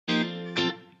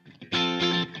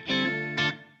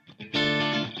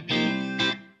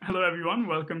Hello, everyone.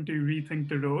 Welcome to ReThink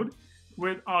the Road.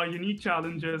 With our unique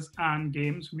challenges and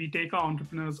games, we take our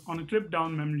entrepreneurs on a trip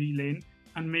down memory lane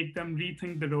and make them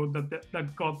rethink the road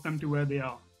that got them to where they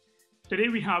are. Today,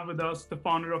 we have with us the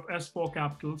founder of S4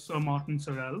 Capital, Sir Martin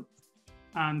Sorrell.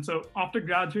 And so, after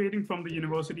graduating from the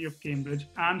University of Cambridge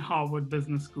and Harvard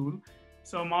Business School,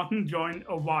 Sir Martin joined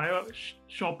a wire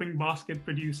shopping basket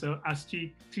producer as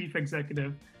chief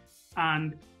executive.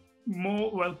 And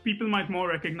people might more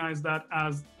recognize that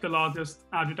as the largest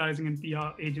advertising and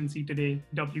PR agency today,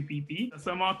 WPP.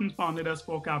 Sir Martin founded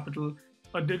S4 Capital,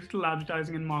 a digital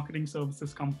advertising and marketing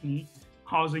services company,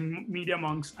 housing Media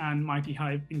Monks and Mighty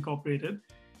Hive Incorporated.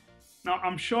 Now,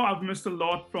 I'm sure I've missed a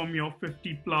lot from your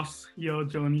 50+ year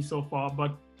journey so far,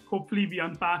 but hopefully we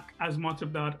unpack as much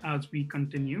of that as we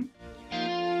continue.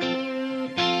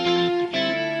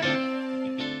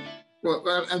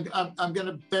 Well, I'm going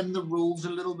to bend the rules a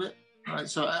little bit. All right,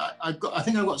 so I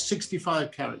think I've got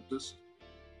 65 characters.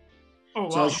 Oh, wow.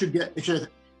 So I should get,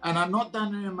 and I'm not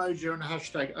done an emoji and a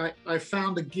hashtag. I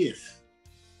found a GIF,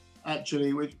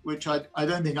 actually, which I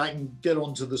don't think I can get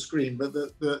onto the screen, but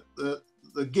the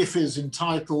GIF is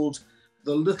entitled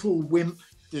 "The Little Wimp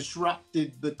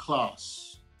Disrupted the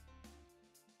Class."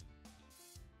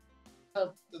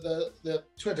 The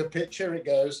Twitter picture, it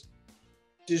goes,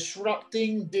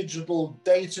 disrupting digital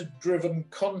data-driven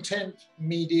content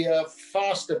media,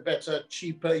 faster, better,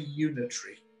 cheaper,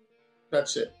 unitary.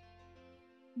 That's it.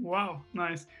 Wow,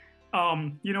 nice.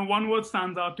 One word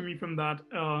stands out to me from that,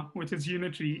 which is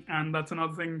unitary, and that's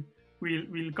another thing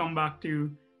we'll come back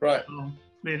to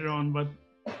later on, but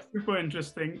super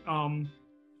interesting.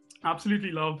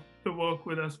 Absolutely love the work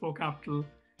with S4 Capital.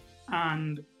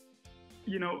 And,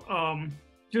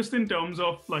 just in terms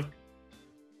of like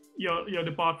your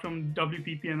depart from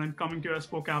WPP and then coming to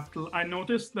S4 Capital, I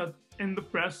noticed that in the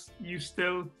press, you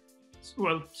still,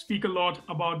 speak a lot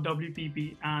about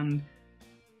WPP, and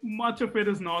much of it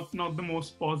is not the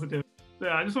most positive. So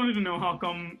I just wanted to know how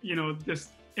come,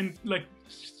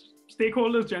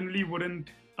 stakeholders generally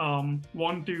wouldn't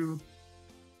want to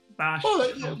bash.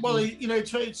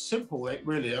 It's simple,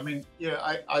 really. I mean,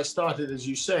 I started, as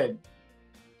you said,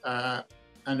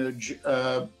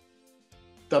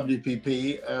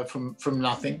 WPP from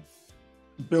nothing,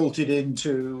 built it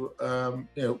into,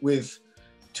 with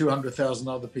 200,000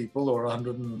 other people or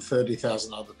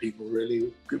 130,000 other people,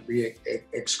 really. We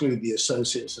exclude the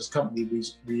associates as company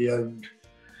we owned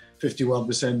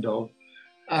 51% of.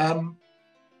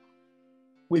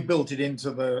 We built it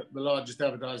into the largest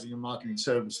advertising and marketing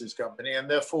services company, and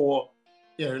therefore,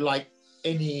 like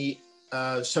any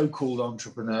so-called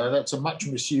entrepreneur, that's a much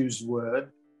misused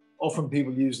word. Often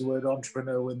people use the word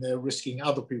entrepreneur when they're risking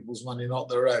other people's money, not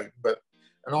their own. But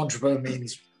an entrepreneur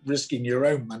means risking your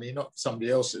own money, not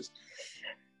somebody else's.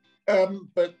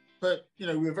 But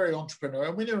we're very entrepreneurial.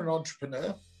 And when you're an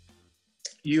entrepreneur,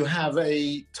 you have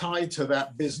a tie to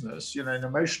that business, an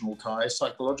emotional tie, a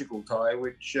psychological tie,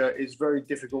 which is very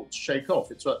difficult to shake off.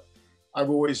 It's what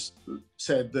I've always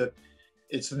said, that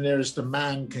it's the nearest a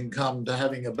man can come to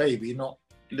having a baby, not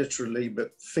literally,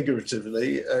 but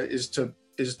figuratively, is to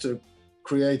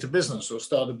create a business or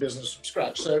start a business from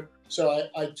scratch. So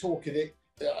I talk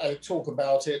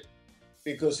about it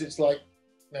because it's like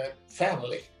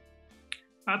family.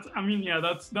 That's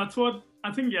what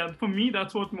I think. Yeah, for me,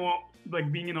 that's what more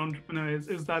like being an entrepreneur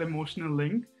is that emotional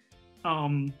link,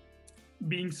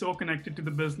 being so connected to the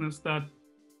business that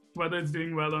whether it's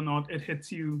doing well or not, it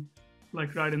hits you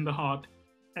like right in the heart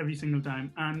every single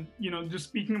time. And just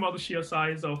speaking about the sheer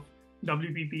size of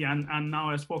WPP and now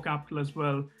S4 Capital as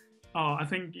well, I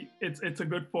think it's a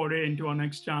good foray into our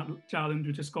next challenge,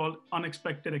 which is called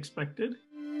Unexpected Expected.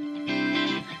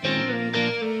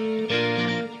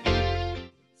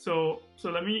 So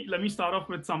let me start off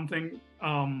with something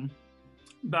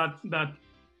that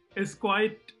is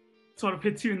quite sort of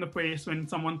hits you in the face when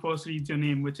someone first reads your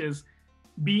name, which is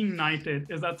being knighted.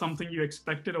 Is that something you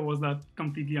expected, or was that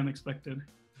completely unexpected?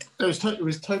 It was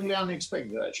totally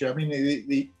unexpected, actually. I mean,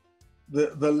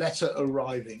 the letter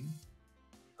arriving,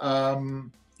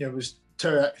 was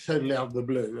totally out of the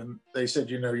blue, and they said,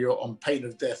 you're on pain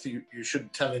of death. You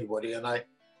shouldn't tell anybody.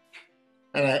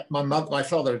 My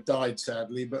father had died,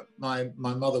 sadly, but my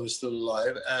mother was still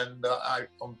alive, and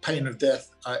on pain of death,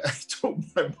 I told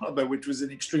my mother, which was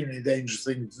an extremely dangerous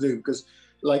thing to do, because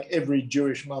like every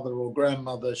Jewish mother or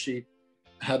grandmother, she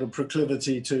had a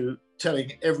proclivity to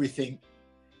telling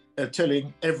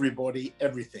everybody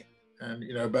everything, and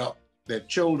about their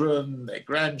children, their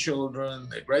grandchildren,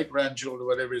 their great-grandchildren,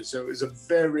 whatever it is. So it was a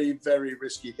very, very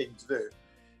risky thing to do.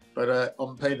 But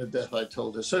on pain of death, I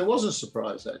told her. So it was a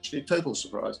surprise, actually, total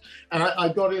surprise. And I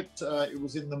got it, it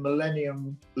was in the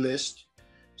Millennium list.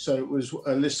 So it was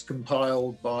a list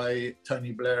compiled by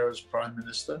Tony Blair as Prime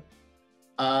Minister.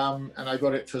 And I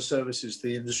got it for services to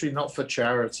the industry, not for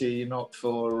charity, not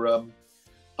for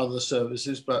other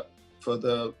services, but for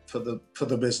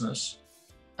the business.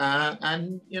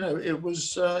 And you know, it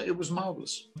was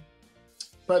marvelous.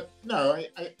 But no,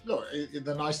 look,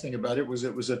 the nice thing about it was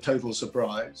a total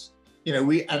surprise. You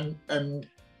know, and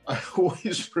I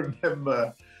always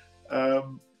remember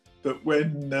that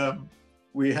when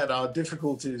we had our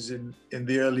difficulties in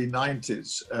the early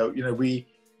 90s, you know,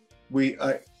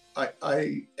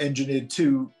 I engineered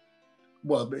two.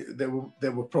 Well,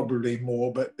 there were probably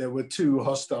more, but there were two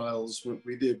hostiles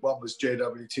we did. One was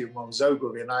JWT and one was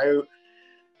Ogilvy, and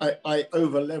I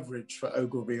over-leveraged for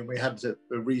Ogilvy, and we had a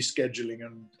rescheduling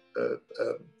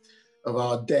of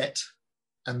our debt,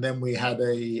 and then we had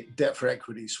a debt for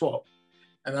equity swap.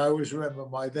 And I always remember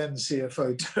my then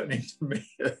CFO turning to me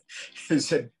and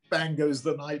said, "Bang goes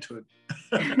the knighthood."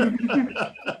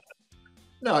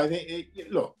 No, I think,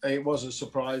 look, it was a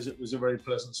surprise. It was a very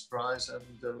pleasant surprise, and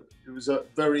it was a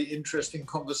very interesting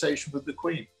conversation with the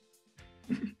Queen.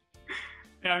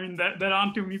 Yeah, I mean, there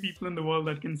aren't too many people in the world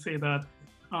that can say that.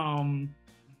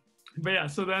 But yeah,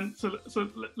 so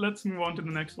let's move on to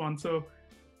the next one. So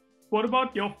what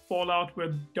about your fallout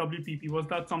with WPP? Was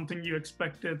that something you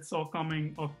expected, saw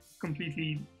coming, or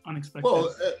completely unexpected?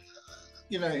 Well,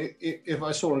 you know, if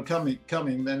I saw it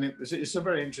coming, then it's a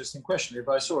very interesting question. If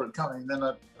I saw it coming, then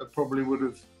I probably would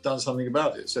have done something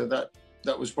about it. So that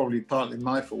was probably partly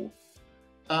my fault.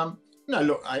 No,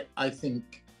 look, I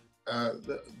think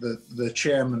the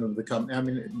chairman of the company, I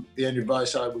mean, the only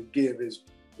advice I would give is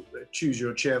choose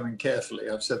your chairman carefully.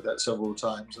 I've said that several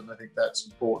times, and I think that's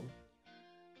important.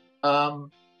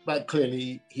 But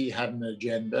clearly he had an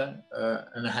agenda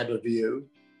and had a view.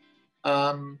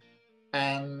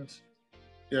 And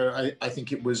you know, I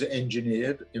think it was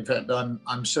engineered. In fact,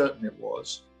 I'm certain it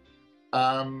was.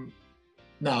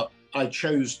 Now, I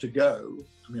chose to go.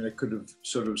 I mean, I could have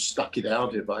sort of stuck it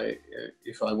out if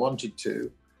I wanted to,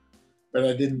 but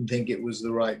I didn't think it was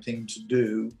the right thing to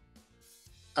do.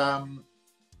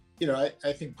 You know,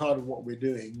 I think part of what we're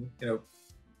doing, you know,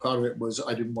 part of it was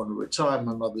I didn't want to retire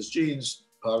my mother's genes.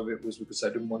 Part of it was because I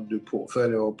didn't want to do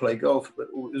portfolio or play golf, but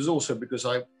it was also because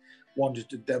I wanted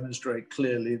to demonstrate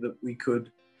clearly that we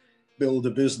could build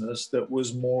a business that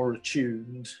was more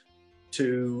attuned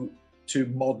to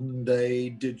modern day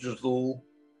digital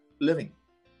living.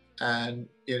 And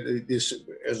you know, this,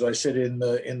 as I said in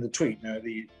the tweet, you know,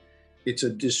 it's a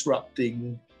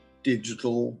disrupting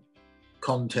digital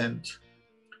content,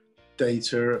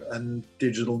 data, and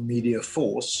digital media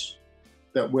force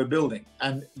that we're building.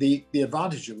 And the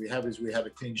advantage that we have is we had a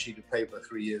clean sheet of paper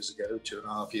 3 years ago,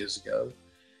 2.5 years ago.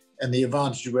 And the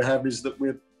advantage we have is that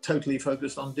we're totally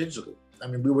focused on digital. I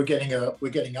mean, we're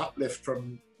getting uplift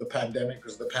from the pandemic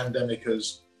because the pandemic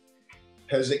has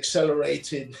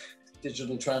accelerated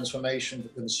digital transformation for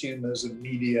consumers and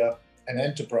media and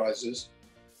enterprises.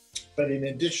 But in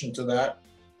addition to that,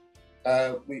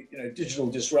 digital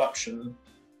disruption,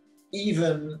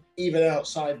 even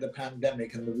outside the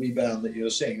pandemic and the rebound that you're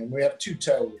seeing, and we have two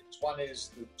tailwinds. One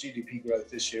is the GDP growth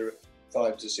this year at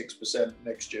 5 to 6%,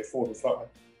 next year 4 to 5,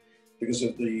 because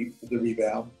of the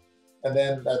rebound. And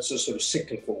then that's a sort of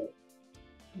cyclical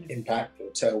impact or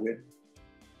tailwind.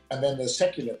 And then the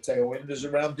secular tailwind is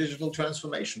around digital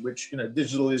transformation, which, you know,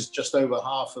 digital is just over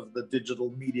half of the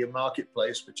digital media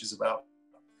marketplace, which is about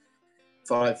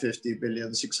 550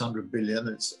 billion, 600 billion.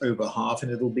 It's over half,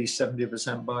 and it'll be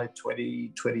 70% by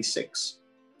 2026.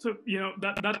 So, you know,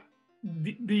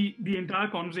 the entire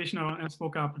conversation around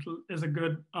Expo Capital is a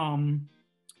good,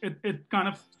 it kind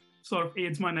of sort of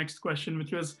aids my next question,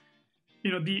 which was,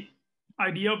 you know, the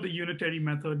idea of the unitary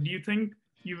method. Do you think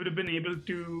you would have been able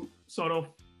to sort of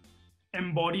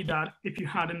embody that if you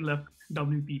hadn't left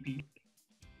WPP?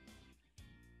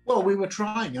 Well, we were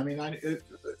trying. I mean,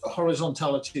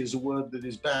 horizontality is a word that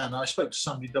is banned. I spoke to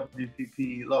somebody at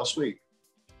WPP last week,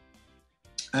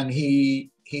 and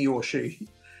he or she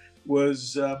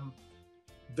was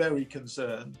very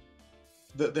concerned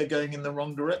that they're going in the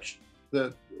wrong direction,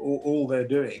 that all they're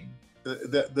doing,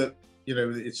 that you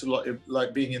know, it's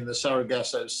like being in the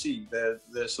Sargasso Sea.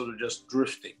 They're sort of just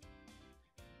drifting.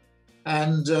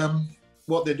 And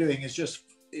what they're doing is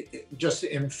just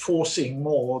enforcing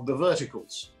more the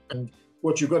verticals. And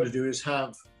what you've got to do is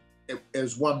have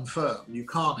as one firm. You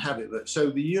can't have it. So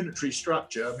the unitary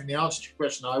structure, I mean, the answer to your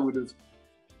question, I would have,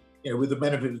 you know, with the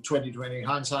benefit of 2020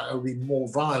 hindsight, I would be more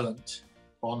violent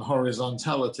on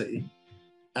horizontality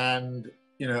and,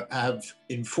 have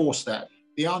enforced that.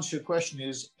 The answer to your question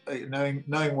is,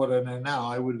 knowing what I know now,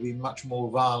 I would be much more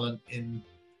violent in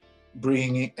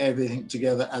bringing everything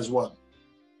together as one,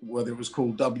 whether it was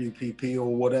called WPP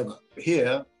or whatever.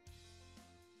 Here,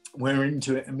 we're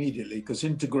into it immediately because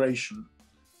integration,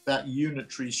 that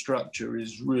unitary structure,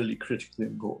 is really critically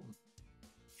important.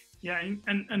 Yeah,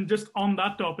 and just on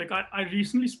that topic, I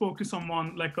recently spoke to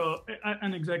someone, like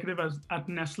an executive at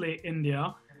Nestle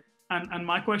India, and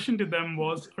my question to them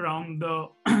was around the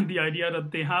the idea that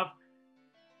they have,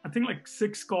 I think, like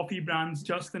 6 coffee brands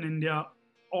just in India,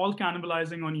 all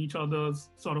cannibalizing on each other's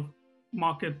sort of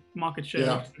market share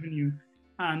of revenue,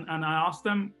 and I asked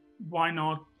them why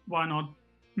not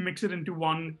mix it into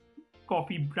one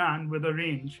coffee brand with a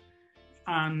range,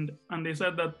 and they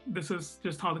said that this is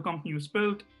just how the company was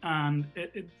built, and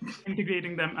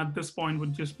integrating them at this point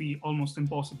would just be almost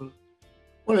impossible.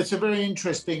 Well, it's a very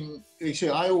interesting. You see,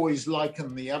 I always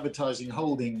liken the advertising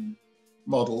holding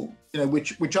model,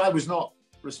 which I was not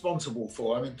responsible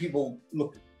for. I mean, people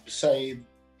say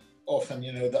often,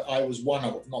 that I was one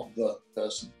of, not the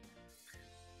person.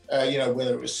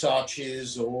 Whether it was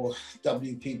Saatchi's or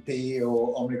WPP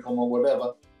or Omnicom or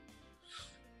whatever.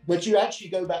 But you actually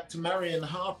go back to Marion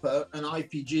Harper and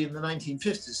IPG in the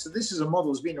 1950s. So this is a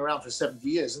model that's been around for 70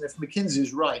 years. And if McKinsey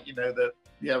is right, that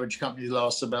the average company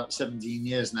lasts about 17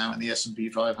 years now in the S&P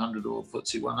 500 or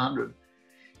FTSE 100.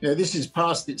 This is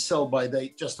past its sell-by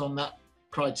date just on that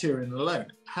criterion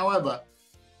alone. However,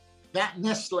 that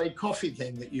Nestle coffee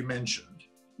thing that you mentioned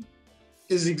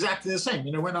is exactly the same.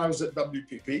 When I was at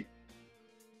WPP,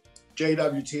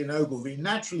 JWT and Ogilvy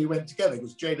naturally went together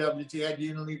because JWT had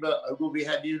Unilever, Ogilvy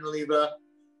had Unilever,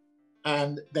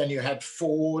 and then you had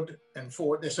Ford and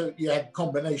Ford. So you had a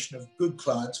combination of good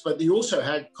clients, but you also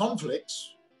had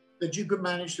conflicts that you could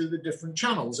manage through the different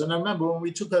channels. And I remember when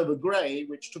we took over Grey,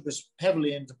 which took us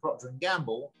heavily into Procter &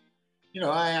 Gamble,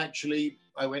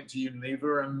 I went to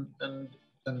Unilever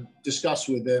and discussed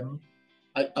with them.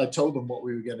 I told them what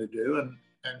we were going to do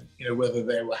and whether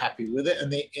they were happy with it.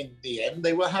 And in the end,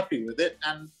 they were happy with it.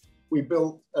 And we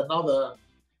built another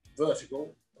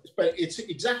vertical. But it's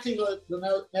exactly like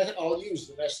I'll use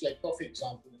the Nestle coffee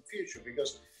example in the future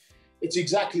because it's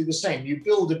exactly the same. You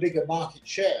build a bigger market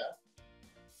share,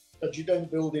 but you don't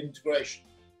build integration.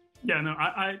 Yeah, no,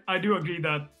 I do agree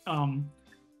that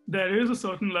there is a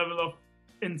certain level of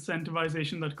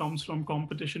incentivization that comes from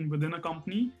competition within a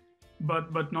company,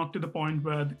 but not to the point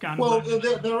where the can. Well,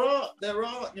 there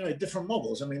are different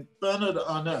models. I mean, Bernard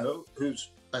Arnault,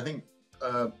 who's I think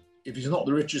if he's not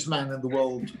the richest man in the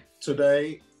world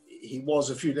today, he was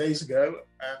a few days ago,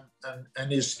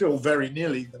 and is still very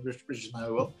nearly the richest man in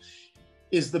the world,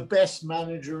 is the best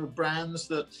manager of brands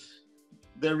that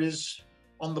there is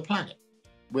on the planet,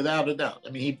 without a doubt.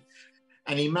 I mean,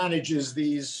 he manages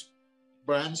these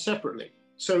brands separately.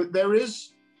 So there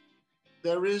is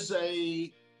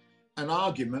an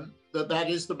argument that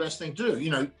is the best thing to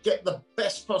do. Get the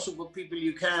best possible people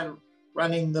you can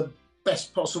running the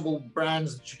best possible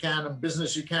brands that you can and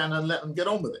business you can, and let them get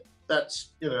on with it. That's,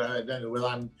 I don't know whether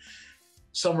I'm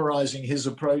summarizing his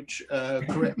approach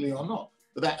correctly or not,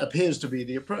 but that appears to be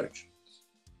the approach.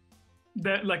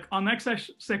 Our next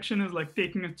section is like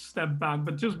taking a step back,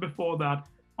 but just before that,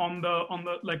 on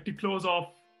the like to close off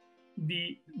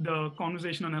the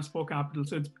conversation on S4 Capital.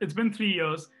 So it's been 3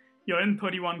 years. You're in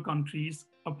 31 countries,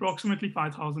 approximately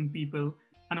 5,000 people,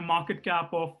 and a market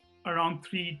cap of around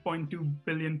 3.2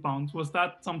 billion pounds. Was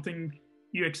that something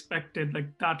you expected, like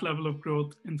that level of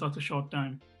growth in such a short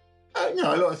time? I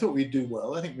thought we'd do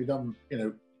well. I think we've done,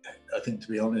 I think, to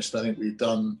be honest, I think we've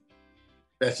done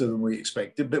better than we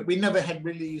expected, but we never had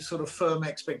really sort of firm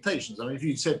expectations. I mean, if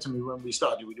you'd said to me when we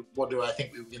started, what do I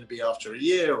think we were going to be after a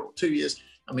year or 2 years?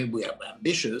 I mean, we are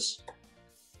ambitious.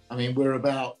 I mean, we're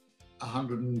about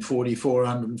 144,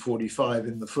 145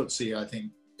 in the FTSE, I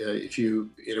think.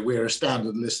 We're a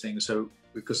standard listing, so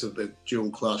because of the dual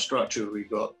class structure, we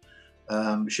got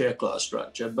share class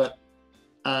structure. But,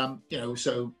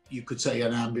 so you could say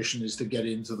an ambition is to get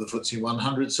into the FTSE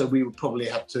 100. So we would probably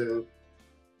have to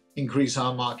increase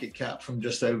our market cap from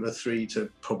just over 3 to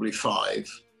probably 5.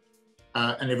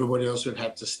 And everybody else would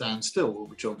have to stand still,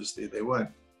 which obviously they won't.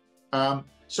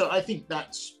 So I think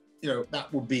that's, that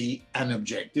would be an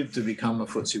objective, to become a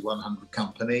FTSE 100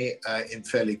 company in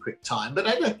fairly quick time. But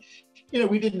I don't,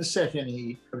 we didn't set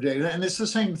any objective. And it's the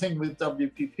same thing with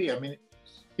WPP. I mean,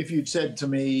 if you'd said to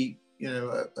me,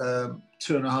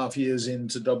 2.5 years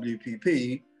into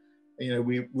WPP,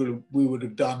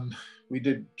 we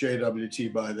did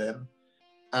JWT by then.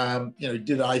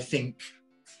 Did I think,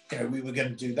 we were going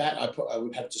to do that? I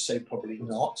would have to say probably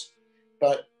not.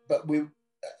 But we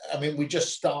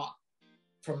just start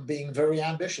from being very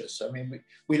ambitious. I mean,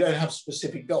 we don't have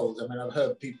specific goals. I mean, I've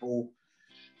heard people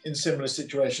in similar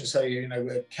situations say, you know,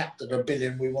 we're capped at $1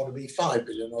 billion, we want to be 5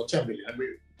 billion or 10 billion. And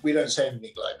we don't say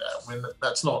anything like that. I mean,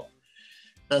 that's not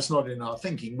in our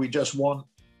thinking. We just want,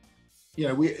 you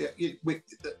know,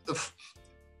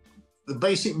 the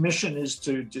basic mission is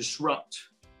to disrupt,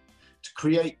 to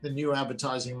create the new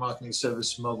advertising marketing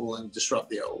service model and disrupt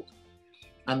the old.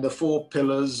 And the 4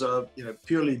 pillars are, you know,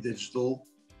 purely digital,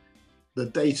 the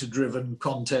data-driven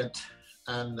content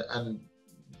and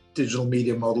digital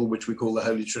media model, which we call the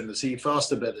Holy Trinity: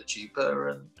 faster, better, cheaper,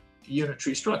 and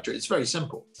unitary structure. It's very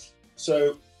simple.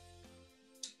 So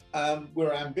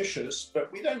we're ambitious,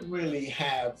 but we don't really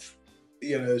have,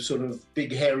 you know, sort of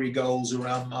big hairy goals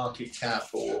around market cap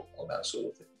or that sort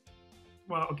of thing.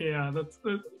 Wow. Okay. Yeah, that's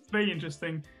very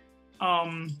interesting.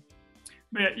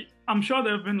 But yeah, I'm sure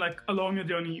there have been, like, along your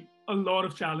journey, a lot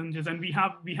of challenges, and we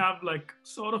have like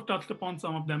sort of touched upon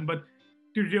some of them. But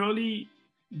to really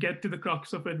get to the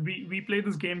crux of it, we play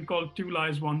this game called 2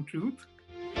 Lies, 1 Truth.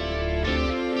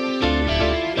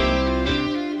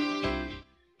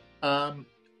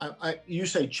 You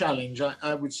say challenge,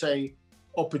 I would say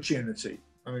opportunity.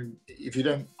 I mean, if you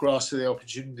don't grasp the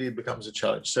opportunity, it becomes a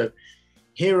challenge. So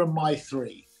here are my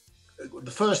 3.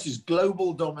 The first is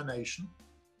global domination.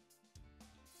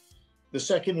 The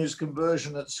second is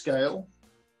conversion at scale.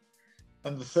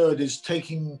 And the third is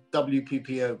taking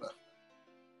WPP over.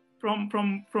 From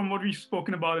what we've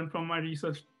spoken about and from my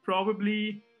research,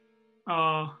 probably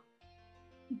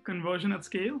conversion at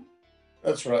scale.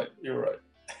 That's right. You're right.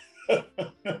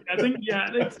 I think, yeah,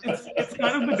 it's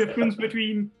kind of the difference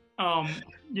between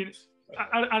you know,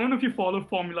 I don't know if you follow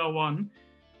Formula One.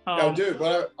 I do,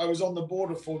 but I was on the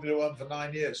board of Formula One for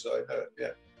 9 years, so I know it.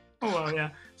 Yeah. Oh well, yeah.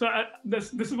 So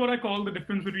this is what I call the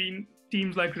difference between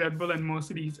teams like Red Bull and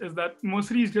Mercedes, is that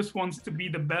Mercedes just wants to be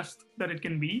the best that it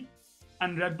can be,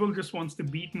 and Red Bull just wants to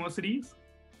beat Mercedes.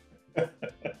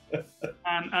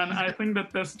 and I think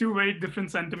that there's 2 very different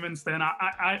sentiments there. And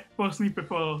I personally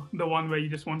prefer the one where you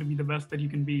just want to be the best that you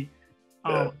can be.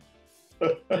 That's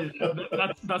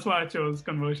why I chose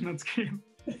conversion at scale.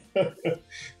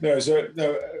 No,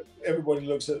 everybody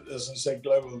looks at us and say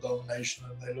global domination,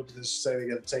 and they look at us and say they're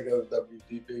going to take over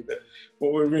WPP. But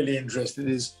what we're really interested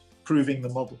in is proving the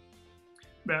model.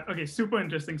 Yeah, okay, super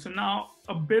interesting. So now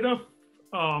a bit of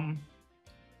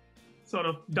sort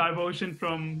of diversion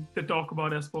from the talk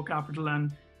about S4 Capital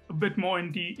and a bit more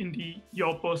into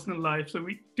your personal life. So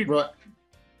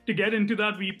to get into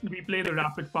that, we play the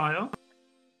rapid fire,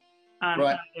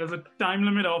 and there's a time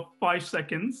limit of 5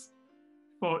 seconds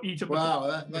for each of the.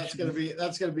 Wow, that's going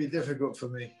to be difficult for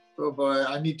me. Oh boy,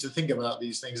 I need to think about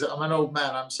these things. I'm an old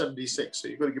man. I'm 76, so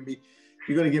you've got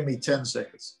to give me 10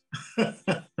 seconds.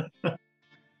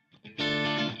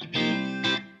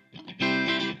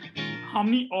 How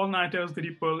many all-nighters did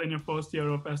you pull in your first year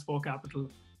of S4 Capital?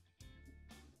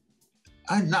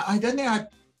 I don't think I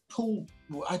pulled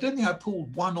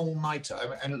one all-nighter. I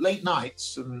mean, and late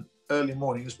nights and early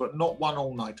mornings, but not one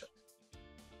all-nighter.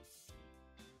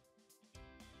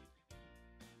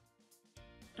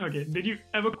 Okay. Did you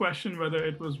ever question whether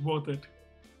it was worth it?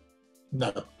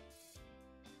 No.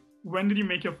 When did you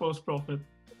make your first profit?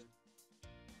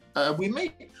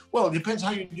 Well, it depends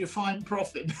how you define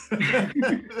profit.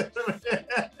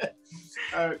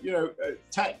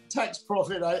 Tax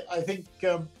profit, I think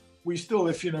we still,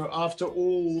 if you know, after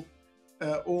all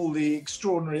the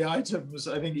extraordinary items,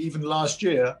 I think even last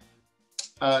year,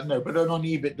 no, but on an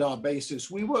EBITDA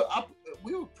basis, we were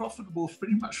profitable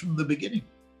pretty much from the beginning.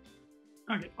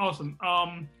 Okay, awesome.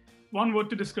 One word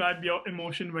to describe your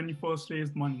emotion when you first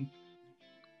raised money.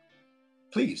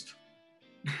 Pleased.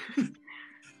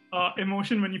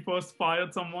 Emotion when you first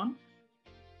fired someone?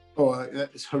 Oh,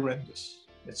 it's horrendous.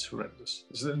 It's horrendous.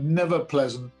 It's never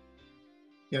pleasant.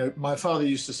 You know, my father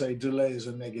used to say delay is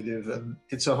a negative, and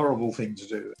it's a horrible thing to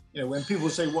do. You know, when people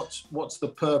say what's the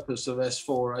purpose of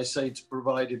S4, I say to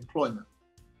provide employment.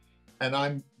 And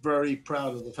I'm very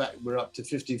proud of the fact we're up to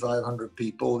 5,500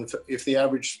 people. If the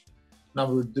average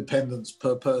number of dependents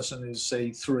per person is,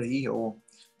 say, 3, or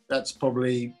that's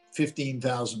probably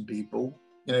 15,000 people.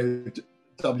 You know,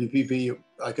 WPP,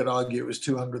 I could argue it was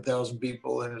 200,000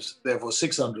 people, and it's therefore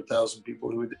 600,000 people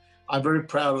who would. I'm very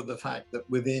proud of the fact that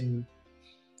within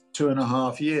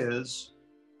 2.5 years,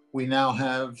 we now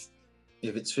have,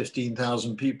 if it's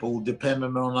 15,000 people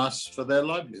dependent on us for their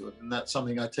livelihood, and that's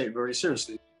something I take very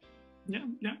seriously. Yeah,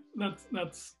 that's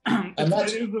and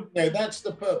that's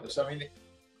the purpose. I mean,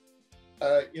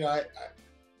 I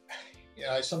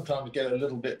sometimes get a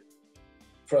little bit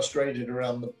frustrated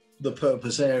around the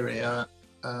purpose area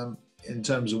in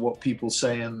terms of what people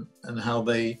say and how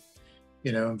they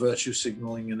and virtue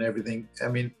signaling and everything. I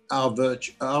mean, our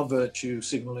virtue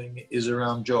signaling is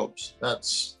around jobs.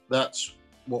 That's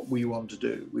what we want to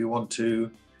do. We want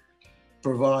to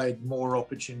provide more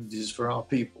opportunities for our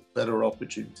people, better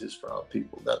opportunities for our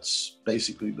people. That's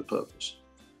basically the purpose.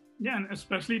 Yeah, and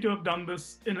especially to have done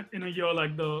this in a year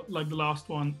like the last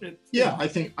one. I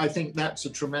think that's a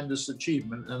tremendous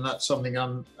achievement, and that's something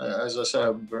as I say,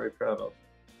 I'm very proud of.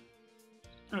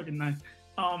 Okay, nice.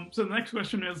 So the next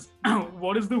question is,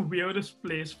 what is the weirdest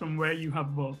place from where you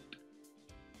have worked?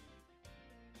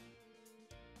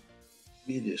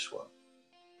 Weirdest one.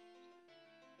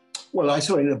 Well, I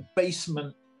saw it in a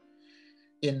basement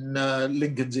in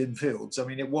Lincoln's Inn Fields. I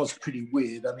mean, it was pretty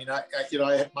weird. I mean, I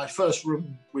had my first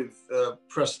room with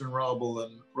Preston Rabel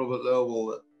and Robert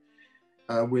Lowell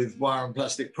with Wire and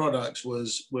Plastic Products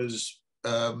was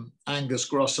Angus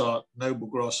Grossart, Noble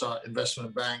Grossart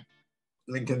Investment Bank,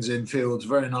 Lincoln's Inn Fields,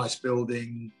 very nice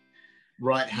building,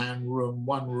 right-hand room,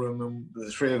 one room, and the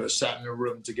three of us sat in a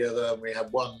room together, and we had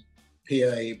one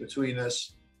PA between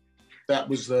us. That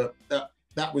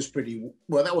was pretty,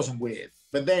 well, that wasn't weird.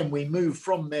 But then we moved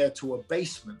from there to a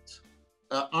basement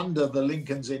under the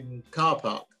Lincoln's Inn car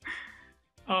park.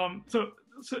 So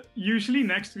usually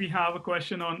next we have a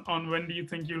question on when do you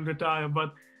think you'll retire,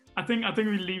 but I think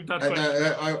we leave that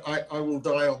question. I will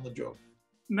die on the job.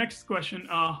 Next question.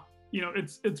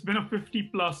 It's been a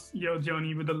 50+ year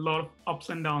journey with a lot of ups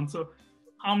and downs. So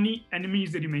how many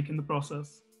enemies did you make in the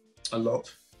process? A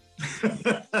lot.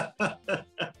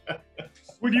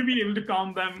 Would you be able to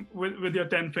count them with your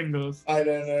 10 fingers? I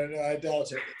don't know. No, I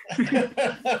doubt it.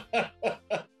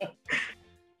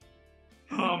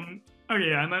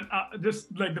 Okay, and then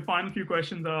just like the final few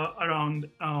questions are around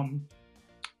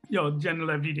your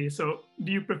general everyday. So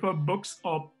do you prefer books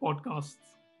or podcasts?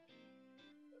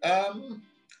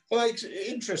 Well, it's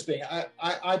interesting.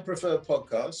 I prefer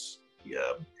podcasts.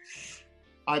 Yeah,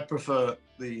 I prefer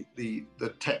the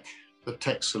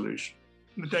tech solution.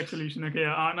 The tech solution. Okay.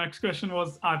 Our next question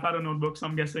was iPad or notebooks.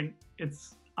 I'm guessing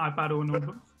it's iPad or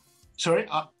notebooks. Sorry.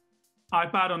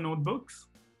 iPad or notebooks?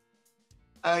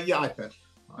 Yeah, iPad.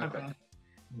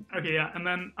 Okay. Yeah, and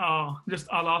then just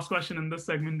our last question in this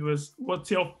segment was, what's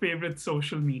your favorite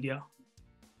social media?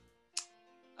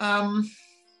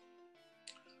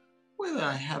 Whether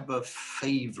I have a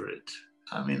favorite,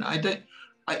 I mean,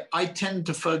 I tend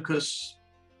to focus,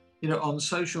 on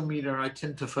social media. I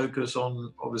tend to focus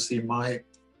on obviously my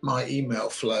email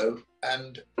flow,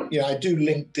 and I do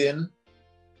LinkedIn.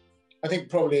 I think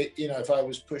probably if I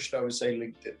was pushed, I would say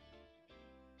LinkedIn.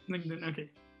 LinkedIn, okay,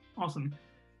 awesome.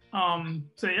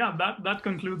 So yeah, that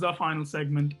concludes our final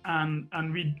segment,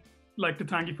 and we'd like to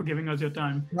thank you for giving us your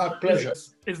time. My pleasure.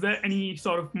 Is there any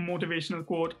sort of motivational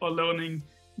quote or learning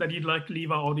that you'd like to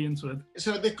leave our audience with?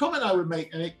 So the comment I would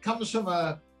make, and it comes from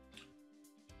a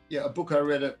book I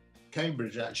read at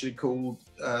Cambridge actually called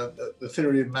The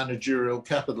Theory of Managerial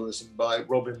Capitalism by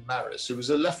Robin Maris, who was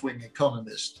a left-wing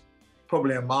economist,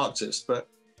 probably a Marxist, but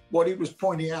what he was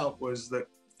pointing out was that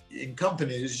in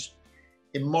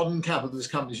modern capitalist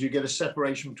companies, you get a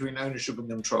separation between ownership and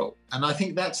control. And I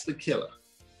think that's the killer.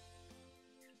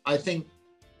 I think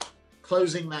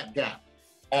closing that gap.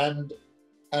 And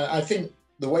I think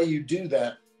the way you do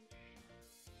that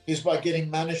is by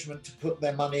getting management to put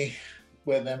their money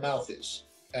where their mouth is.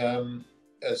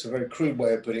 It's a very crude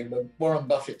way of putting it, but Warren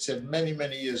Buffett said many,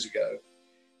 many years ago,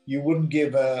 you wouldn't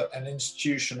give an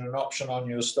institution an option on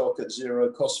your stock at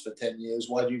zero cost for 10 years.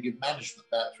 Why do you give management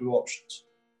that through options?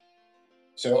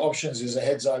 So options is a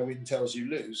heads I win, tails you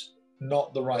lose,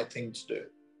 not the right thing to do.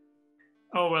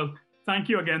 Oh, well, thank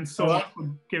you again so much for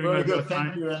giving us your time.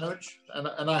 Thank you, Anuj.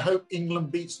 And I hope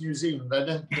England beats New Zealand. I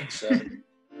don't think so.